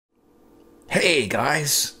Hey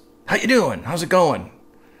guys, how you doing? How's it going?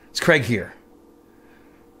 It's Craig here.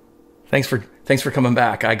 Thanks for coming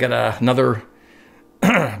back. I got another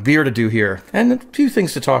beer to do here and a few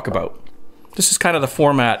things to talk about. This is kind of the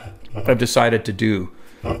format I've decided to do.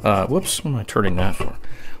 Whoops, what am I turning that for?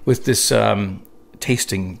 With this beer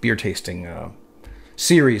tasting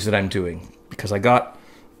series that I'm doing, because I got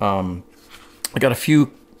a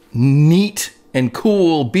few neat and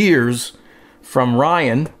cool beers from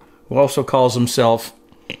Ryan, who also calls himself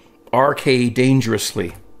RK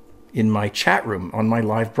Dangerously, in my chat room on my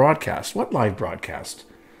live broadcast. What live broadcast?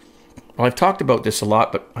 Well, I've talked about this a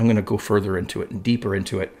lot, but I'm going to go further into it and deeper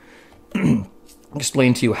into it.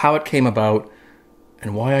 Explain to you how it came about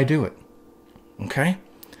and why I do it. Okay?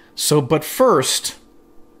 So, but first,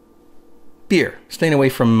 beer. Staying away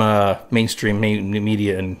from mainstream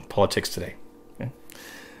media and politics today. Okay?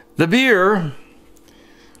 The beer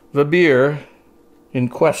in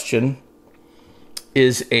question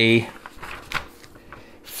is a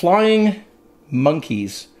Flying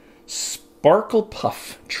Monkeys Sparkle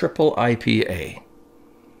Puff Triple IPA.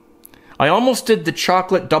 I almost did the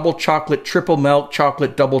chocolate, double chocolate, triple milk,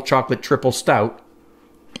 chocolate, double chocolate, triple stout.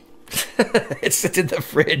 It's in the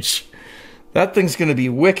fridge. That thing's going to be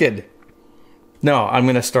wicked. No, I'm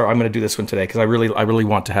going to do this one today because I really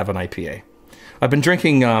want to have an IPA. I've been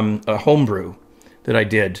drinking a homebrew that I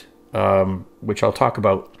did, which I'll talk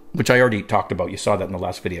about, which I already talked about. You saw that in the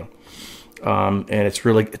last video. And it's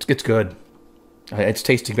good. It's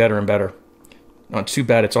tasting better and better. Not too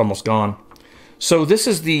bad it's almost gone. So this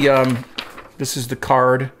is the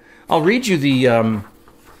card. I'll read you the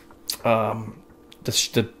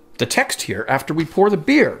text here after we pour the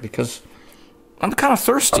beer, because I'm kind of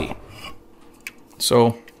thirsty.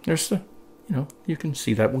 So there's the, you can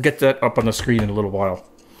see that. We'll get that up on the screen in a little while.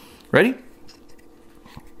 Ready?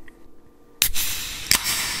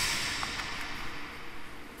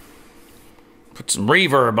 Put some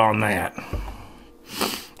reverb on that.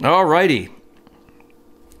 Alrighty.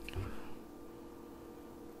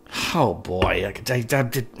 Oh boy, I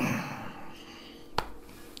did.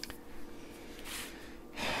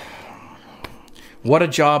 What a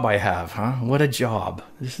job I have, huh? What a job.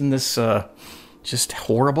 Isn't this just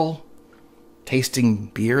horrible? Tasting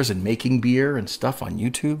beers and making beer and stuff on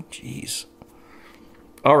YouTube? Jeez.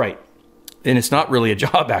 All right. And it's not really a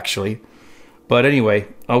job, actually. But anyway,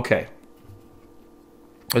 okay.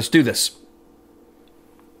 Let's do this.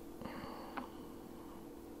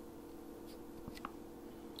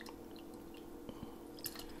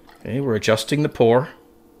 Okay, we're adjusting the pour.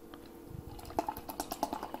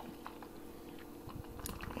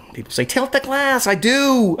 People say, tilt the glass. I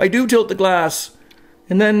do tilt the glass.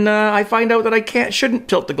 And then I find out that I shouldn't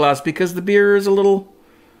tilt the glass because the beer is a little...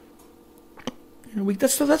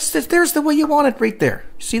 there's the way you want it right there.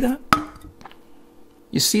 You see that?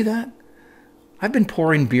 You see that? I've been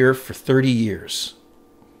pouring beer for 30 years.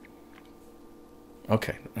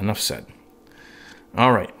 Okay, enough said.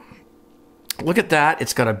 All right. Look at that.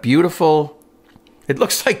 It's got a beautiful... It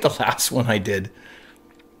looks like the last one I did.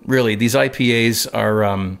 Really, these IPAs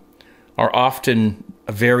are often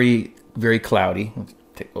very, very cloudy. Let's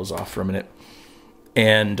take those off for a minute.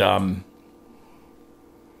 And,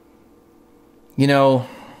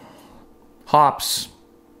 hops.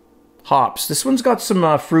 This one's got some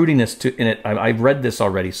fruitiness in it. I've read this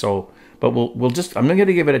already, but I'm going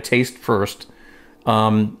to give it a taste first,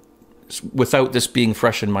 without this being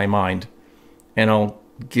fresh in my mind, and I'll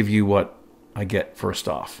give you what I get first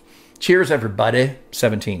off. Cheers, everybody.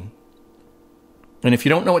 17. And if you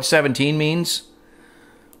don't know what 17 means,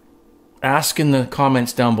 ask in the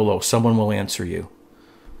comments down below. Someone will answer you.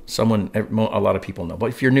 A lot of people know. But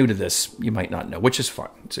if you're new to this, you might not know, which is fine.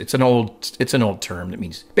 It's an old term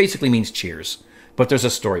that basically means cheers. But there's a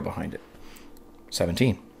story behind it.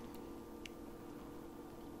 17.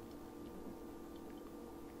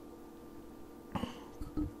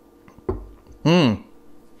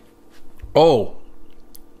 Oh.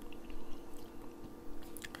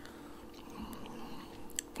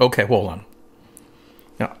 Okay, hold on.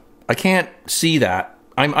 Now, I can't see that.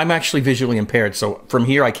 I'm actually visually impaired, so from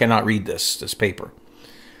here I cannot read this paper.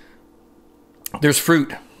 There's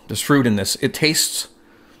fruit. There's fruit in this. It tastes...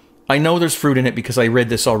 I know there's fruit in it because I read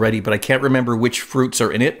this already, but I can't remember which fruits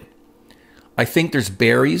are in it. I think there's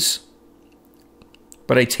berries,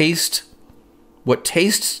 but I taste what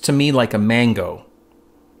tastes to me like a mango.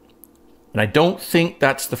 And I don't think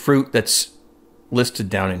that's the fruit that's listed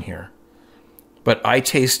down in here. But I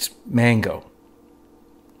taste mango.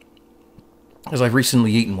 Because I've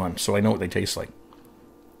recently eaten one, so I know what they taste like.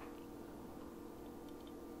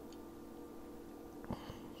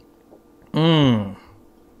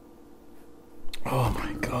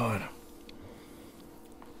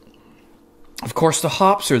 Of course, the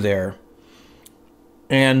hops are there.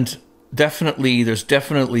 And there's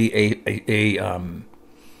definitely a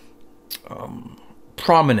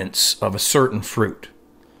prominence of a certain fruit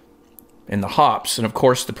in the hops. And of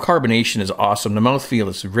course, the carbonation is awesome. The mouthfeel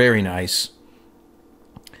is very nice.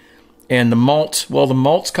 And the malt, well, the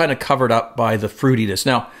malt's kind of covered up by the fruitiness.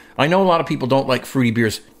 Now, I know a lot of people don't like fruity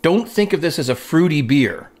beers. Don't think of this as a fruity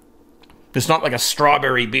beer. It's not like a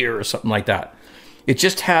strawberry beer or something like that. It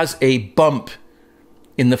just has a bump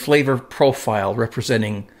in the flavor profile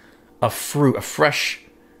representing a fruit, a fresh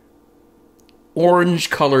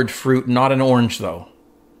orange-colored fruit, not an orange, though.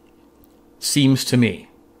 Seems to me.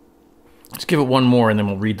 Let's give it one more, and then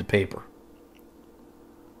we'll read the paper.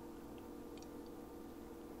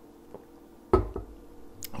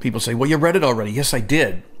 People say, well, you read it already. Yes, I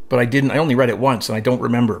did. But I didn't. I only read it once, and I don't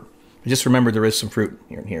remember. I just remember there is some fruit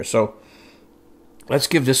here and here. So let's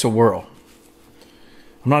give this a whirl.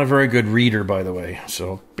 I'm not a very good reader, by the way,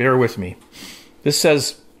 so bear with me. This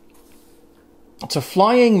says, it's a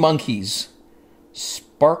Flying Monkeys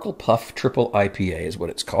Sparkle Puff Triple IPA is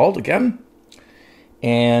what it's called again.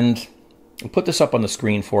 And I'll put this up on the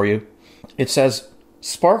screen for you. It says,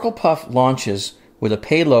 Sparkle Puff launches with a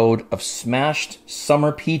payload of smashed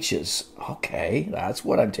summer peaches. Okay, that's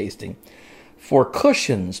what I'm tasting. For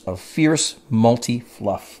cushions of fierce malty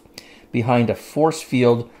fluff behind a force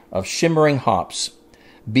field of shimmering hops.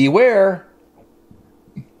 Beware,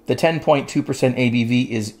 the 10.2% ABV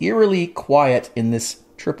is eerily quiet in this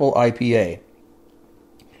triple IPA.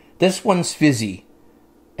 This one's fizzy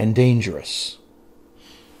and dangerous.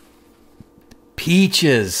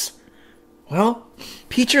 Peaches. Well,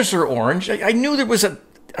 peaches are orange. I knew there was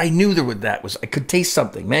I could taste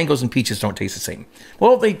something. Mangoes and peaches don't taste the same.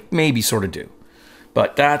 Well, they maybe sort of do.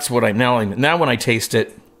 But that's what now when I taste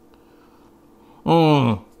it,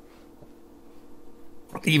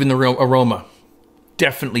 even the real aroma,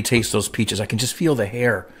 definitely taste those peaches. I can just feel the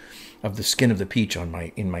hair of the skin of the peach in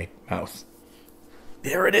my mouth.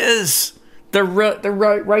 There it is. They're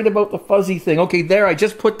right about the fuzzy thing. Okay, there. I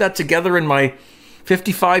just put that together in my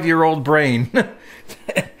 55-year-old brain.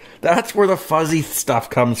 That's where the fuzzy stuff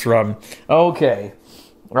comes from. Okay.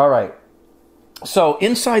 All right. So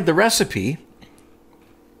inside the recipe,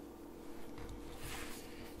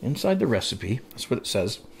 that's what it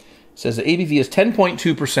says. It says the ABV is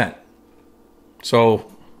 10.2%.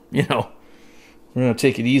 So, we're going to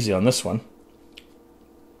take it easy on this one.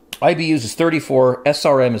 IBUs is 34,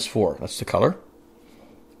 SRM is 4. That's the color.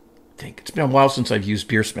 I think it's been a while since I've used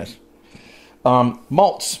Beersmith.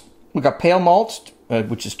 Malts. We've got pale malt,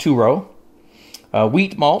 which is 2-row.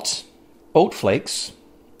 Wheat malt, oat flakes.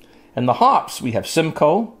 And the hops, we have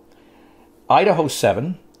Simcoe, Idaho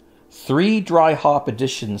 7, 3 dry hop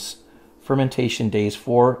additions, fermentation days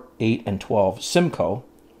 4, 8, and 12. Simcoe,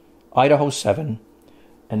 Idaho 7,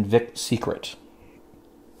 and Vic Secret.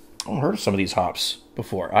 I've heard of some of these hops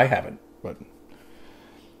before. I haven't. But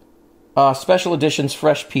special editions,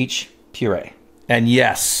 fresh peach puree. And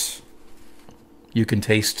yes, you can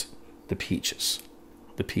taste the peaches.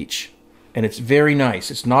 The peach. And it's very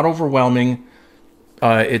nice. It's not overwhelming.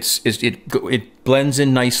 It blends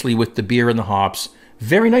in nicely with the beer and the hops.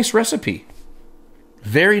 Very nice recipe.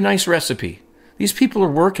 Very nice recipe. These people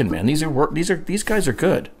are working, man. These guys are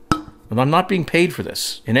good. And I'm not being paid for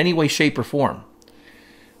this in any way, shape, or form.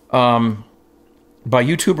 By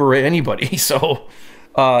YouTube or anybody. So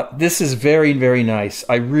this is very, very nice.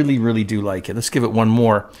 I really, really do like it. Let's give it one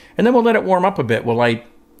more. And then we'll let it warm up a bit while I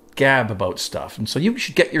gab about stuff. And so you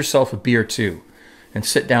should get yourself a beer too. And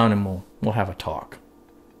sit down and we'll have a talk.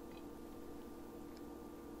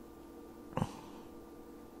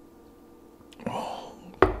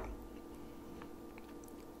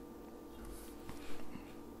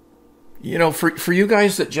 For you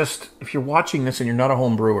guys that just, if you're watching this and you're not a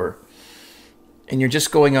home brewer, and you're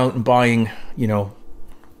just going out and buying,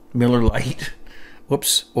 Miller Lite,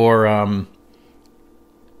 or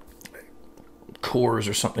Coors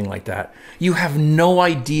or something like that, you have no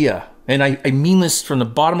idea, and I mean this from the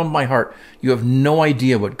bottom of my heart, you have no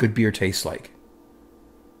idea what good beer tastes like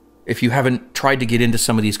if you haven't tried to get into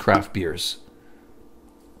some of these craft beers.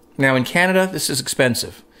 Now, in Canada, this is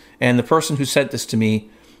expensive, and the person who sent this to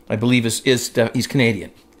me, I believe, he's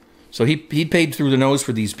Canadian. So he paid through the nose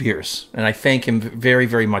for these beers, and I thank him very,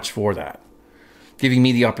 very much for that, giving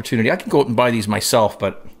me the opportunity. I can go out and buy these myself,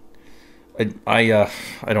 but I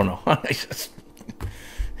don't know.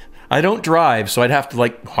 I don't drive, so I'd have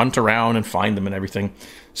to hunt around and find them and everything.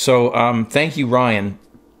 So thank you, Ryan.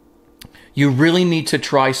 You really need to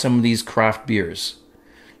try some of these craft beers,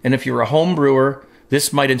 and if you're a home brewer,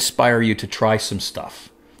 this might inspire you to try some stuff.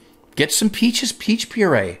 Get some peach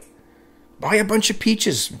puree. buy a bunch of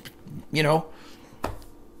peaches, you know,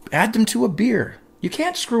 add them to a beer. You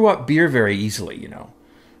can't screw up beer very easily, you know.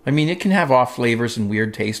 I mean, it can have off flavors and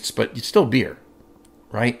weird tastes, but it's still beer,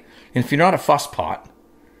 right? And if you're not a fuss pot,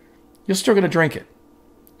 you're still going to drink it.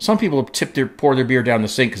 Some people pour their beer down the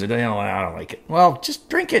sink because they don't, I don't like it. Well, just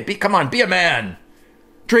drink it. Come on, be a man.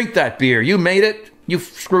 Drink that beer. You made it. You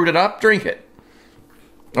screwed it up. Drink it.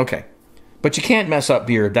 Okay. But you can't mess up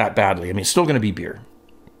beer that badly. I mean, it's still going to be beer.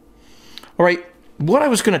 All right. What I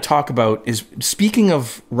was going to talk about is, speaking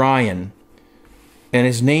of Ryan and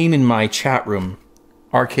his name in my chat room,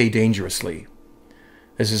 RK Dangerously,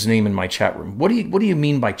 is his name in my chat room. What do you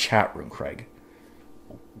mean by chat room, Craig?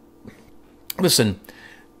 Listen,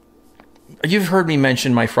 you've heard me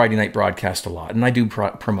mention my Friday night broadcast a lot, and I do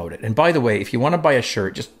promote it. And by the way, if you want to buy a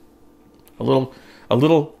shirt, just a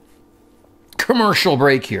little commercial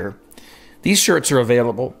break here. These shirts are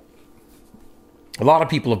available. A lot of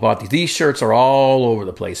people have bought these. These shirts are all over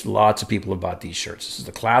the place. Lots of people have bought these shirts. This is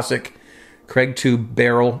the classic Craig Tube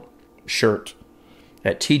Barrel shirt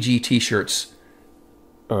at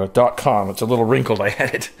tgtshirts.com. It's a little wrinkled. I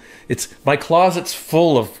had it. It's my closet's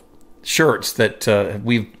full of shirts that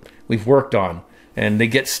we've worked on, and they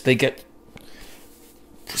get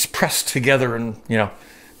pressed together, and you know.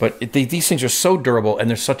 But these things are so durable, and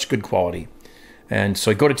they're such good quality. And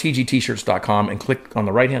so go to tgtshirts.com and click on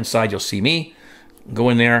the right-hand side. You'll see me. Go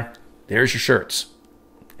in there. There's your shirts.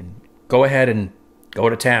 And go ahead and go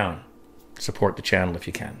to town. Support the channel if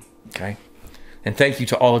you can. Okay? And thank you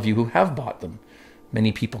to all of you who have bought them.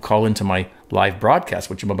 Many people call into my live broadcast,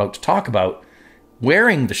 which I'm about to talk about,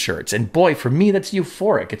 wearing the shirts. And boy, for me, that's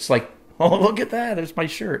euphoric. It's like, oh, look at that. There's my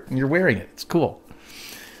shirt. And you're wearing it. It's cool.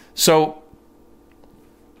 So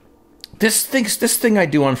this thing I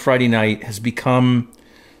do on Friday night has become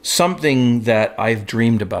something that I've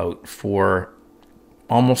dreamed about for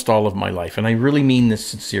almost all of my life. And I really mean this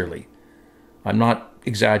sincerely. I'm not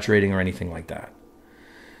exaggerating or anything like that.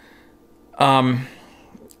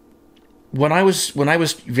 When I was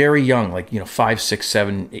very young, like, 5, 6,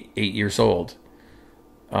 7, 8 years old,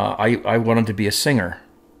 I wanted to be a singer.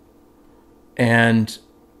 And,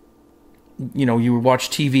 you would watch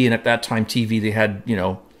TV, and at that time, TV, they had,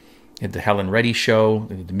 the Helen Reddy show,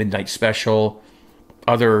 the Midnight Special,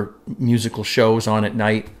 other musical shows on at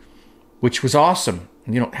night, which was awesome.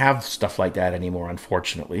 And you don't have stuff like that anymore,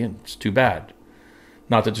 unfortunately, and it's too bad.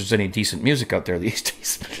 Not that there's any decent music out there these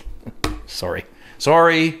days. Sorry.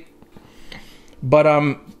 But,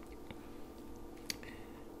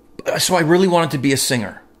 so I really wanted to be a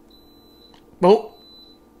singer. Well,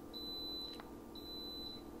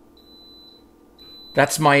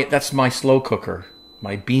 that's my slow cooker.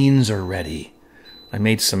 My beans are ready. I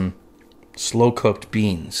made some slow cooked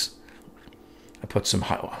beans. I put some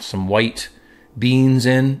white beans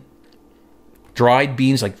in, dried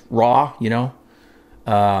beans, like raw,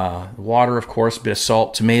 water, of course, a bit of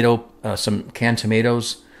salt, tomato, some canned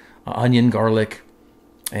tomatoes, onion, garlic,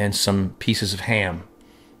 and some pieces of ham.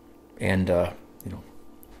 And,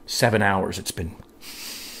 7 hours it's been.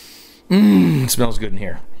 It smells good in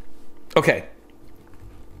here. Okay.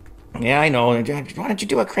 Yeah, I know. Why don't you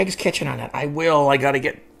do a Craig's Kitchen on that? I will. I got to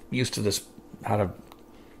get used to this, how to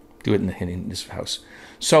do it in this house.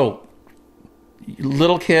 So,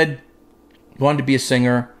 little kid, wanted to be a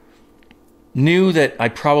singer. Knew that I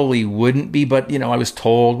probably wouldn't be, but, I was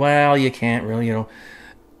told, well, you can't really, And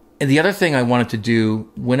the other thing I wanted to do,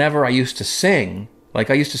 whenever I used to sing, my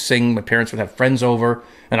parents would have friends over,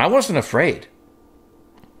 and I wasn't afraid.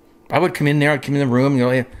 I would come in there, I'd come in the room,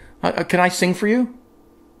 can I sing for you?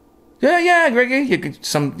 Yeah, Greggy.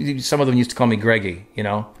 Some of them used to call me Greggy,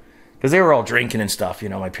 because they were all drinking and stuff,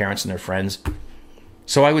 my parents and their friends.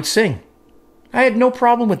 So I would sing. I had no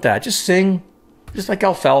problem with that. Just sing, just like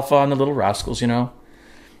Alfalfa and the Little Rascals, And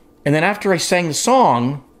then after I sang the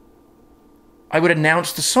song, I would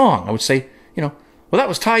announce the song. I would say, well, that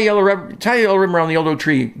was Tie Yellow Ribbon Around the Old Oak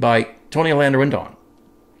Tree by Tony Orlando and Dawn.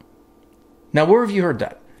 Now, where have you heard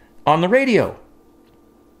that? On the radio.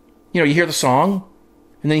 You hear the song,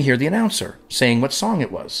 and then you hear the announcer saying what song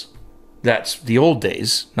it was. That's the old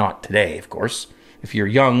days, not today, of course. If you're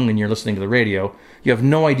young and you're listening to the radio, you have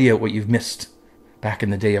no idea what you've missed back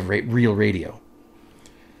in the day of real radio.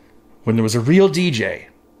 When there was a real DJ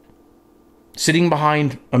sitting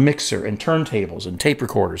behind a mixer and turntables and tape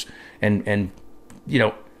recorders and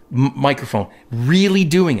microphone, really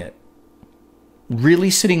doing it.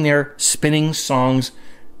 Really sitting there, spinning songs,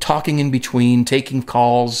 talking in between, taking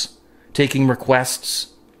calls, taking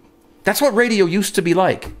requests. That's what radio used to be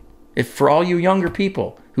like. If for all you younger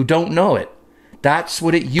people who don't know it, that's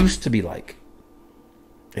what it used to be like.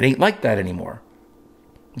 It ain't like that anymore.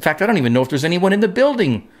 In fact, I don't even know if there's anyone in the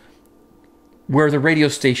building where the radio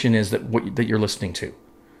station is that you're listening to.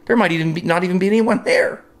 There might not even be anyone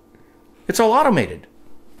there. It's all automated.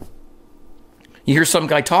 You hear some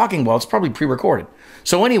guy talking, well, it's probably pre-recorded.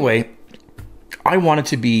 So anyway, I wanted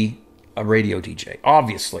to be a radio DJ,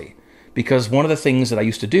 obviously, because one of the things that I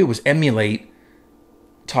used to do was emulate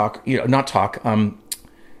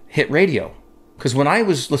hit radio. Because when I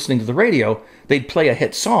was listening to the radio, they'd play a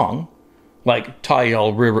hit song, like Tie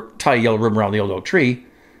Yell River Around the Old Oak Tree.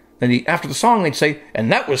 Then after the song, they'd say,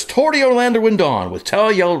 and that was Torty Orlando and Dawn with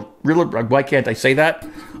Tie Yell River. Why can't I say that?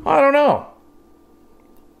 I don't know.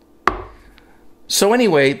 So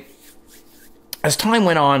anyway, as time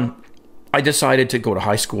went on, I decided to go to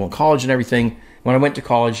high school and college and everything. When I went to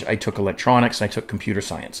college, I took electronics and I took computer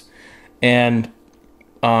science. And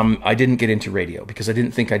I didn't get into radio because I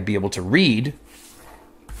didn't think I'd be able to read.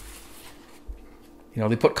 You know,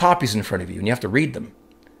 they put copies in front of you and you have to read them.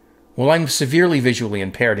 Well, I'm severely visually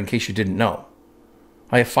impaired, in case you didn't know.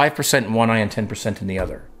 I have 5% in one eye and 10% in the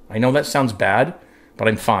other. I know that sounds bad, but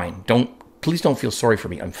I'm fine. Please don't feel sorry for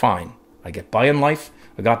me. I'm fine. I get by in life.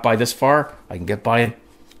 I got by this far. I can get by,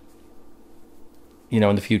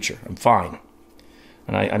 in the future. I'm fine.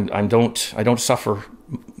 And I don't suffer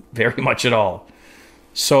very much at all.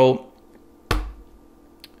 So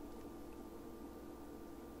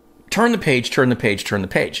turn the page.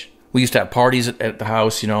 We used to have parties at the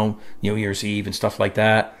house, New Year's Eve and stuff like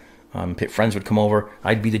that. Friends would come over.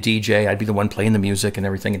 I'd be the DJ. I'd be the one playing the music and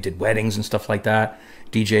everything, and did weddings and stuff like that.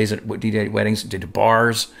 DJs at DJ weddings, did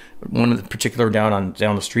bars. One of the particular down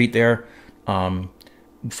the street there.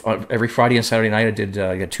 Every Friday and Saturday night,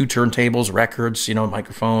 I got 2 turntables, records,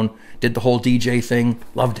 microphone. Did the whole DJ thing.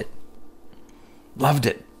 Loved it.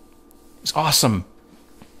 It's awesome.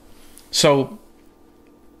 So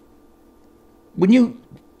when you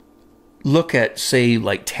look at, say,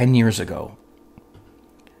 like 10 years ago,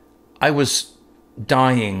 I was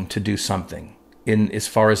dying to do something as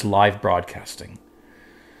far as live broadcasting.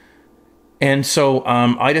 And so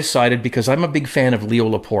I decided, because I'm a big fan of Leo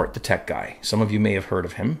Laporte, the tech guy. Some of you may have heard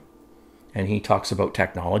of him. And he talks about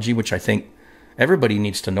technology, which I think everybody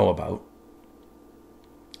needs to know about.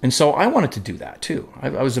 And so I wanted to do that too. I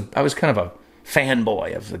was kind of a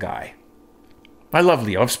fanboy of the guy. I love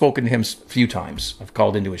Leo. I've spoken to him a few times. I've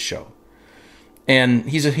called into his show. And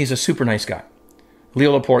he's a super nice guy.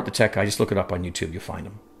 Leo Laporte, the tech guy. Just look it up on YouTube. You'll find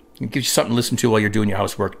him. It gives you something to listen to while you're doing your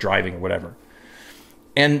housework, driving, or whatever.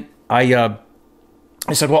 And I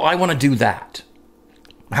said, well, I want to do that.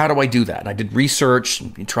 How do I do that? And I did research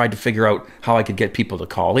and tried to figure out how I could get people to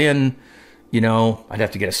call in. I'd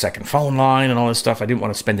have to get a second phone line and all this stuff. I didn't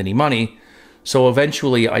want to spend any money. So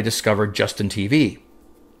eventually I discovered Justin TV.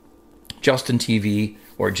 Justin TV,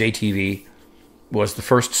 or JTV, was the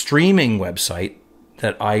first streaming website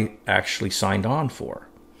that I actually signed on for.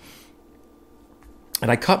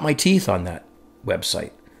 And I cut my teeth on that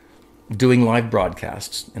website, doing live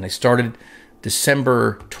broadcasts. And I started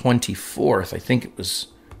December 24th. I think it was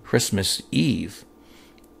Christmas Eve.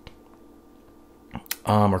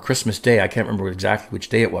 Or Christmas Day. I can't remember exactly which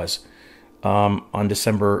day it was. On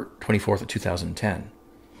December 24th of 2010.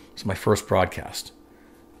 It's my first broadcast.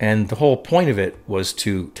 And the whole point of it was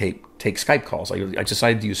to take Skype calls. I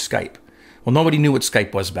decided to use Skype. Well, nobody knew what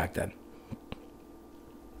Skype was back then.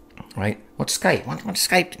 Right? What's Skype? What's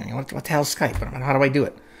Skype? What the hell's Skype? How do I do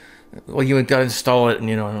it? Well, you got to install it, and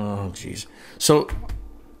oh, geez. So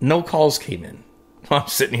no calls came in. I'm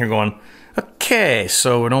sitting here going, okay,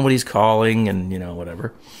 so nobody's calling, and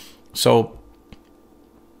whatever. So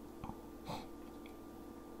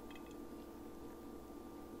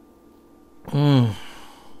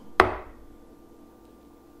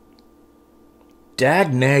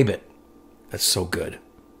Dag nabbit. That's so good.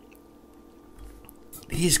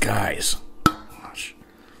 These guys. Gosh.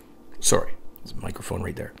 Sorry. There's a microphone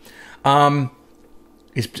right there.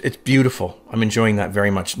 It's beautiful. I'm enjoying that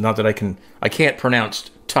very much. Not that I can't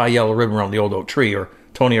pronounce Tie Yell River Around the Old Oak Tree or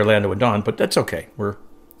Tony Orlando and Don, but that's okay. We're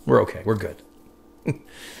okay. We're good.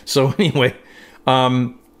 So anyway,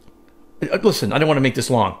 listen, I don't want to make this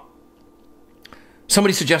long.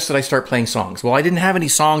 Somebody suggested I start playing songs. Well, I didn't have any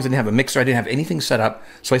songs. I didn't have a mixer. I didn't have anything set up.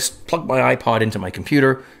 So I plugged my iPod into my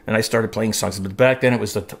computer and I started playing songs. But back then it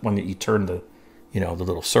was the one that you turned the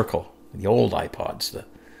little circle, the old iPods, the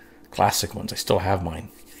classic ones. I still have mine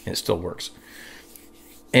and it still works.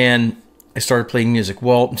 And I started playing music.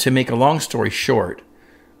 Well, to make a long story short,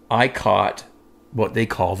 I caught what they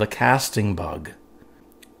call the casting bug,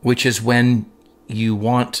 which is when you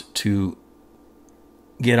want to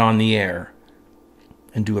get on the air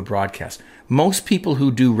and do a broadcast. Most people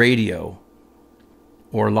who do radio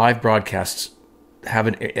or live broadcasts have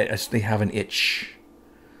an itch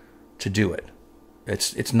to do it.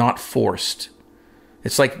 It's not forced.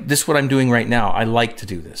 It's like this, what I'm doing right now. I like to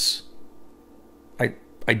do this.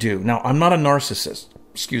 I do. Now, I'm not a narcissist.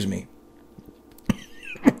 Excuse me.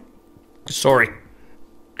 Sorry.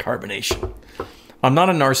 Carbonation. I'm not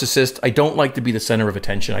a narcissist. I don't like to be the center of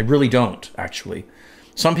attention. I really don't, actually.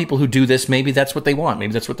 Some people who do this, maybe that's what they want.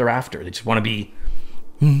 Maybe that's what they're after. They just want to be,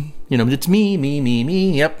 it's me, me, me,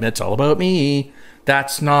 me. Yep, that's all about me.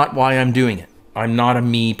 That's not why I'm doing it. I'm not a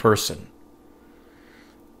me person.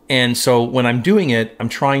 And so when I'm doing it, I'm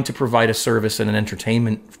trying to provide a service and an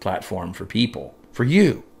entertainment platform for people, for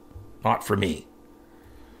you, not for me.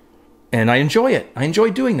 And I enjoy it. I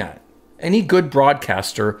enjoy doing that. Any good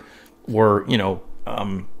broadcaster or,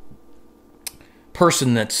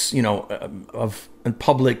 person that's, of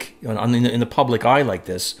public, in the public eye like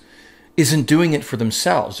this, isn't doing it for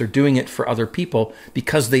themselves. They're doing it for other people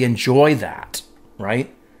because they enjoy that,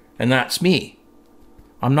 right? And that's me.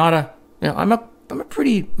 I'm not I'm a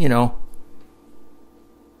pretty,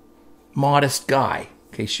 modest guy,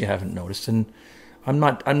 in case you haven't noticed. And I'm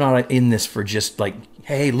not in this for just like,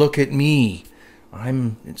 hey, look at me.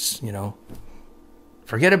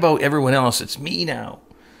 Forget about everyone else. It's me now.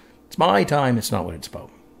 It's my time. It's not what it's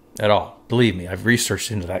about at all. Believe me, I've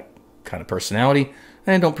researched into that kind of personality,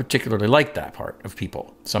 and I don't particularly like that part of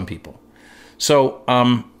people, some people. So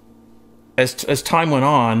as time went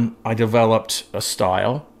on, I developed a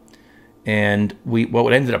style, and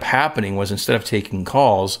what ended up happening was, instead of taking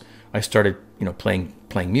calls, I started playing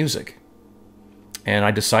music. And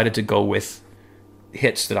I decided to go with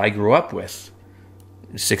hits that I grew up with,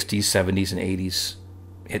 60s, 70s, and 80s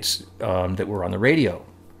hits that were on the radio,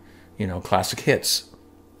 classic hits.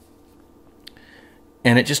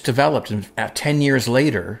 And it just developed. And 10 years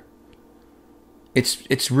later,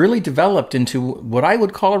 it's really developed into what I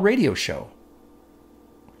would call a radio show.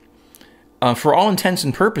 For all intents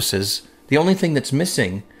and purposes, the only thing that's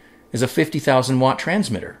missing is a 50,000 watt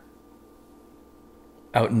transmitter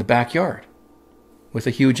out in the backyard with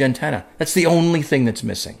a huge antenna. That's the only thing that's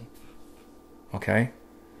missing. Okay?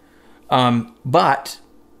 But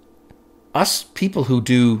us people who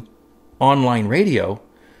do online radio,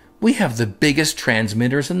 we have the biggest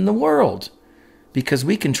transmitters in the world because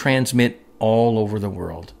we can transmit all over the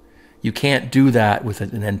world. You can't do that with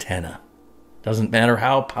an antenna. Doesn't matter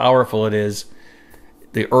how powerful it is.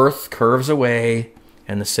 The Earth curves away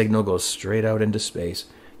and the signal goes straight out into space.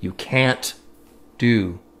 You can't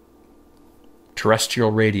do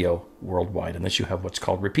terrestrial radio worldwide unless you have what's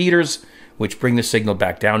called repeaters, which bring the signal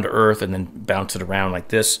back down to Earth and then bounce it around like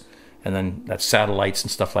this, and then that's satellites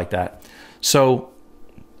and stuff like that. So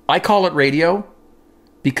I call it radio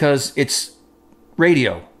because it's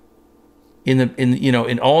radio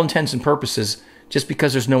in all intents and purposes. Just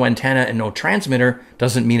because there's no antenna and no transmitter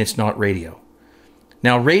doesn't mean it's not radio.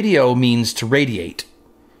 Now, radio means to radiate.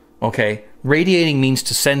 Okay, radiating means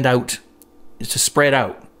to send out, to spread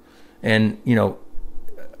out, and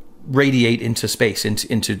radiate into space,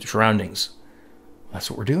 into surroundings. That's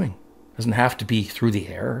what we're doing. It doesn't have to be through the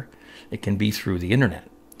air. It can be through the internet.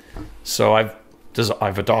 So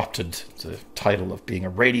I've adopted the title of being a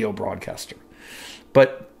radio broadcaster.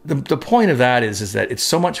 But the point of that is that it's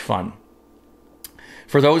so much fun.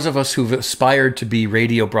 For those of us who've aspired to be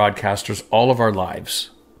radio broadcasters all of our lives,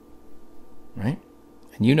 right?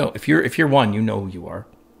 And if you're one, you know who you are.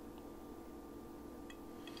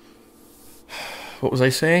 What was I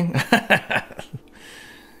saying?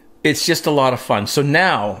 It's just a lot of fun. So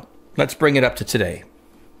now, let's bring it up to today.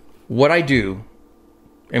 What I do,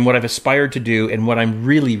 and what I've aspired to do, and what I'm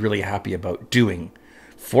really, really happy about doing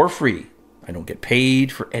for free. I don't get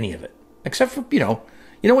paid for any of it. Except for, you know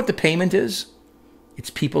what the payment is? It's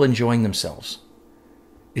people enjoying themselves.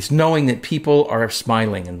 It's knowing that people are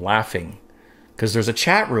smiling and laughing because there's a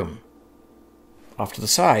chat room off to the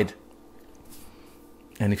side.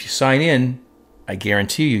 And if you sign in, I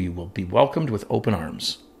guarantee you will be welcomed with open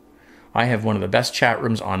arms. I have one of the best chat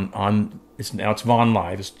rooms on it's Vaughn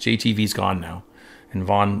Live. JTV's gone now. And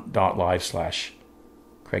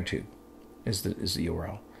Vaughn.live/CraigTube is the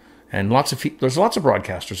URL. And there's lots of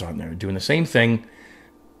broadcasters on there doing the same thing.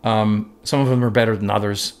 Some of them are better than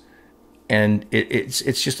others. And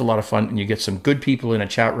it's just a lot of fun. And you get some good people in a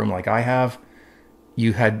chat room like I have.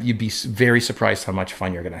 You'd be very surprised how much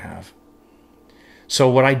fun you're going to have. So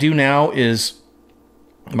what I do now is,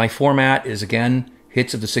 my format is, again,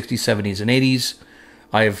 hits of the 60s, 70s, and 80s.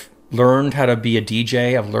 I've learned how to be a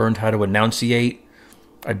DJ. I've learned how to enunciate.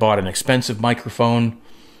 I bought an expensive microphone.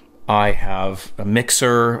 I have a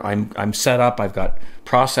mixer. I'm set up. I've got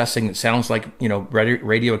processing that sounds like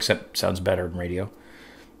radio, except sounds better than radio.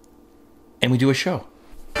 and we do a show.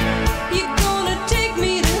 You're gonna take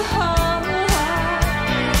me to heart.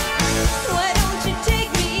 Why don't you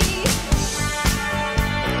take me?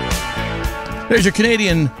 There's your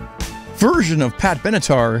Canadian version of Pat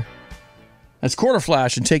Benatar. That's Quarter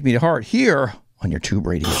Flash and Take Me to Heart here on your Tube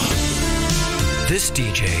Radio. This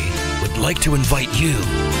DJ would like to invite you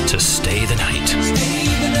to stay the night. Stay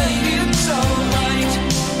the night, it's alright.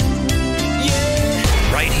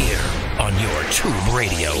 Yeah. Right here on your Tube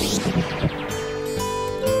Radio.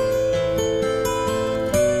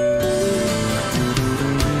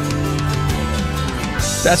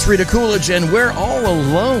 That's Rita Coolidge, and we're all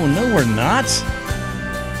alone. No, we're not.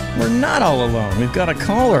 We're not all alone. We've got a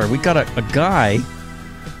caller. We've got a guy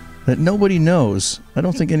that nobody knows. I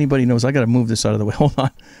don't think anybody knows. I got to move this out of the way. Hold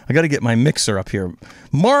on. I got to get my mixer up here.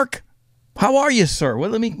 Mark, how are you, sir?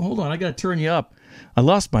 Well, hold on. I got to turn you up. I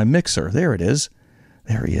lost my mixer. There it is.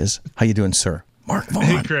 There he is. How you doing, sir? Mark Vaughn.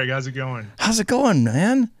 Hey, Craig. How's it going? How's it going,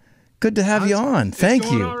 man? Good to have you on.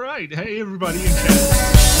 Thank you. All right. Hey, everybody in chat.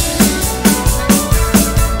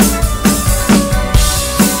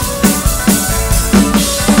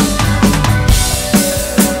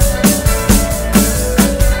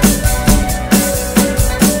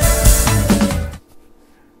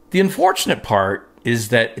 The unfortunate part is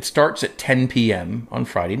that it starts at 10 p.m. on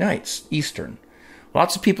Friday nights, Eastern.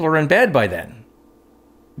 Lots of people are in bed by then.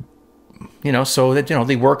 So that,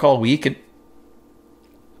 they work all week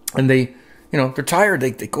and they, they're tired.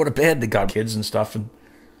 They go to bed. They got kids and stuff. And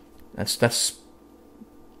that's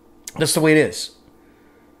the way it is.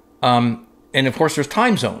 And of course there's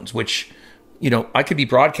time zones, which, I could be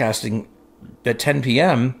broadcasting at 10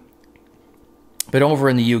 p.m., but over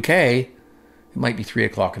in the UK, it might be 3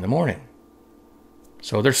 o'clock in the morning.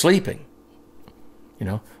 So they're sleeping,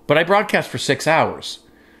 But I broadcast for 6 hours.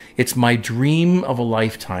 It's my dream of a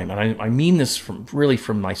lifetime. And I mean this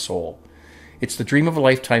from my soul. It's the dream of a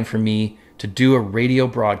lifetime for me to do a radio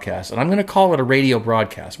broadcast. And I'm going to call it a radio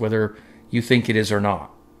broadcast, whether you think it is or not.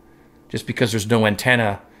 Just because there's no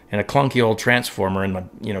antenna and a clunky old transformer in my,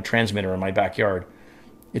 transmitter in my backyard.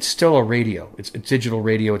 It's still a radio. It's digital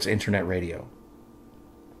radio. It's internet radio.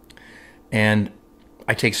 And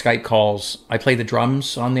I take Skype calls. I play the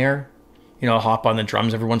drums on there. I'll hop on the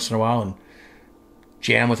drums every once in a while and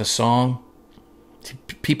jam with a song.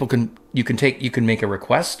 You can make a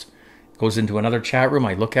request. It goes into another chat room.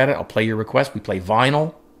 I look at it. I'll play your request. We play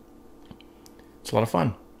vinyl. It's a lot of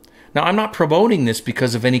fun. Now, I'm not promoting this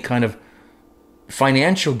because of any kind of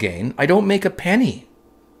financial gain. I don't make a penny.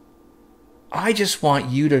 I just want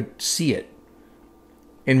you to see it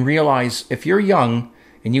and realize if you're young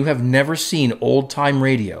and you have never seen old-time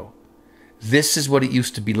radio, this is what it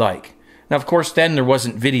used to be like. Now, of course, then there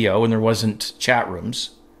wasn't video and there wasn't chat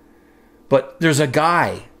rooms. But there's a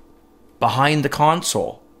guy behind the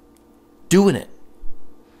console doing it.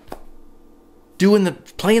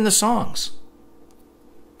 Playing the songs.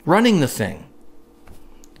 Running the thing.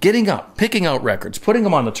 Getting up, picking out records, putting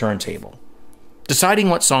them on the turntable. Deciding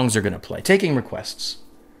what songs they're going to play. Taking requests.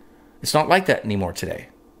 It's not like that anymore today.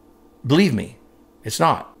 Believe me. It's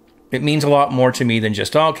not. It means a lot more to me than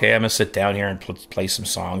just, okay, I'm going to sit down here and play some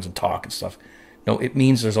songs and talk and stuff. No, it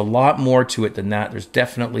means there's a lot more to it than that. There's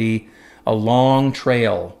definitely a long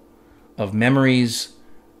trail of memories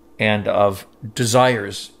and of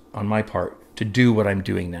desires on my part to do what I'm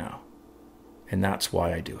doing now. And that's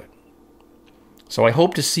why I do it. So I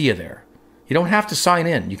hope to see you there. You don't have to sign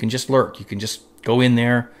in. You can just lurk. You can just go in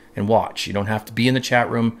there and watch. You don't have to be in the chat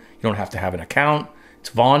room. You don't have to have an account. It's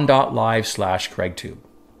vaughn.live/CraigTube.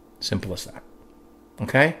 Simple as that.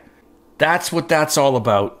 Okay? That's what that's all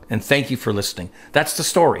about. And thank you for listening. That's the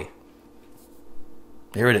story.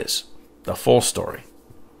 Here it is. The full story.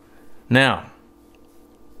 Now,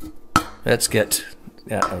 let's get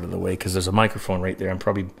that out of the way because there's a microphone right there. I'm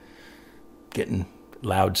probably getting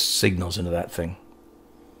loud signals into that thing.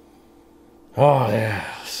 Oh,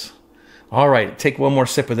 yes. All right. Take one more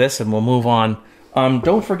sip of this and we'll move on.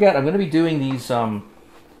 Don't forget, I'm going to be doing these.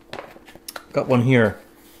 Got one here.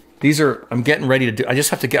 I'm getting ready to do. I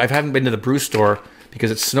haven't been to the brew store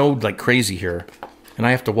because it snowed like crazy here and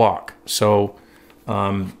I have to walk. So,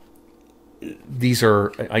 these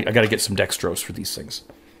are, I got to get some dextrose for these things.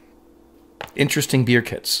 Interesting beer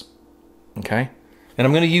kits. Okay. And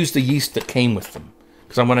I'm going to use the yeast that came with them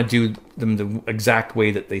because I want to do them the exact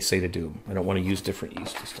way that they say to do them. I don't want to use different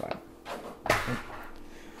yeast this time.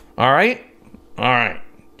 All right. All right.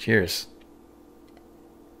 Cheers.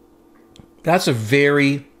 That's a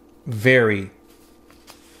very, very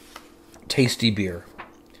tasty beer.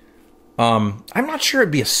 I'm not sure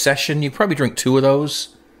it'd be a session. You'd probably drink 2 of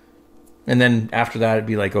those. And then after that, it'd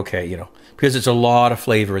be like, okay, because it's a lot of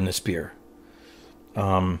flavor in this beer.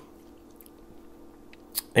 And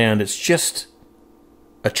it's just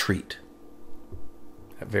a treat.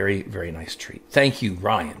 A very, very nice treat. Thank you,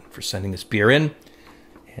 Ryan, for sending this beer in.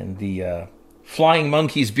 And the Flying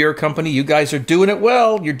Monkeys Beer Company, you guys are doing it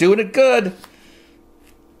well. You're doing it good.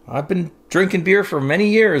 I've been drinking beer for many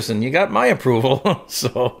years, and you got my approval.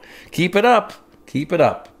 So keep it up. Keep it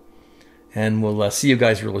up. And we'll see you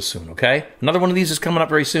guys really soon, okay? Another one of these is coming up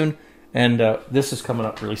very soon. And this is coming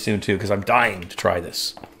up really soon, too, because I'm dying to try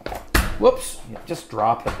this. Whoops. Just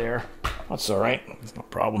drop it there. That's all right. It's no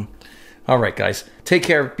problem. All right, guys. Take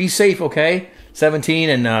care. Be safe, okay? 17,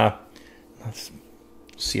 and let's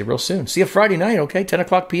see you real soon. See you Friday night, okay? 10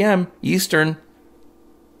 o'clock p.m. Eastern.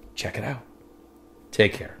 Check it out.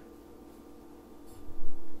 Take care.